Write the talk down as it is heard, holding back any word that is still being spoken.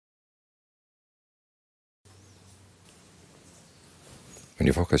When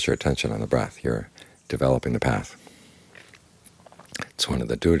you focus your attention on the breath, you're developing the path. It's one of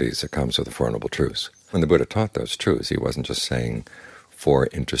the duties that comes with the Four Noble Truths. When the Buddha taught those truths, he wasn't just saying 4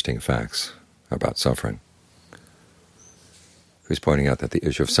 interesting facts about suffering. He was pointing out that the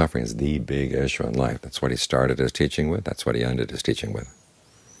issue of suffering is the big issue in life. That's what he started his teaching with. That's what he ended his teaching with.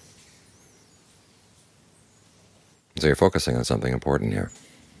 So you're focusing on something important here.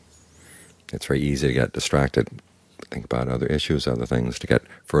 It's very easy to get distracted, think about other issues, other things, to get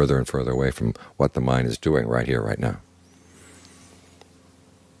further and further away from what the mind is doing right here, right now.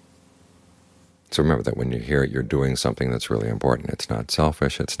 So remember that when you hear it, you're doing something that's really important. It's not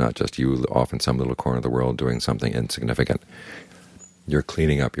selfish. It's not just you off in some little corner of the world doing something insignificant. You're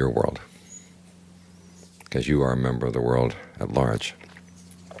cleaning up your world, because you are a member of the world at large.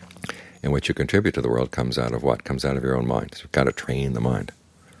 And what you contribute to the world comes out of what? Comes out of your own mind. So you've got to train the mind.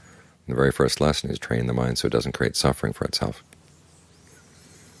 And the very first lesson is train the mind so it doesn't create suffering for itself.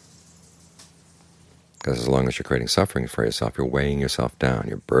 Because as long as you're creating suffering for yourself, you're weighing yourself down,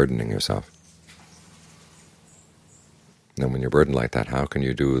 you're burdening yourself. And then when you're burdened like that, how can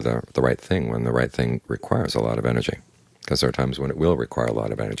you do the right thing when the right thing requires a lot of energy? Because there are times when it will require a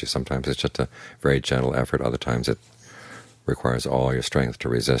lot of energy. Sometimes it's just a very gentle effort. Other times it requires all your strength to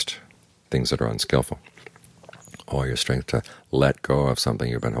resist things that are unskillful, all your strength to let go of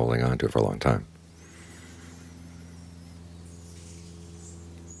something you've been holding on to for a long time.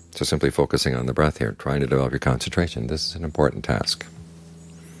 So simply focusing on the breath here, trying to develop your concentration, this is an important task.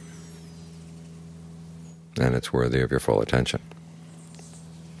 And it's worthy of your full attention.